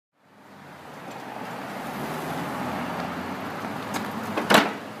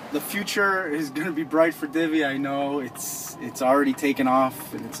The future is going to be bright for Divvy. I know it's already taken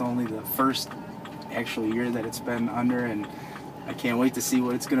off, and it's only the first actual year that it's been under, and I can't wait to see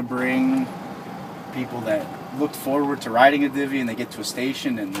what it's going to bring. People that look forward to riding a Divvy and they get to a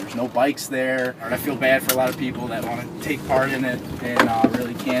station and there's no bikes there. I feel bad for a lot of people that want to take part in it and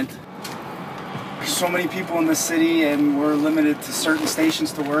really can't. There's so many people in this city, and we're limited to certain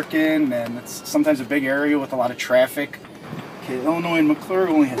stations to work in, and it's sometimes a big area with a lot of traffic. Okay, Illinois and McClure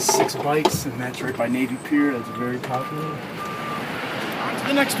only has 6 bikes, and that's right by Navy Pier. That's very popular. On to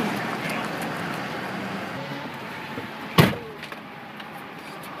the next one.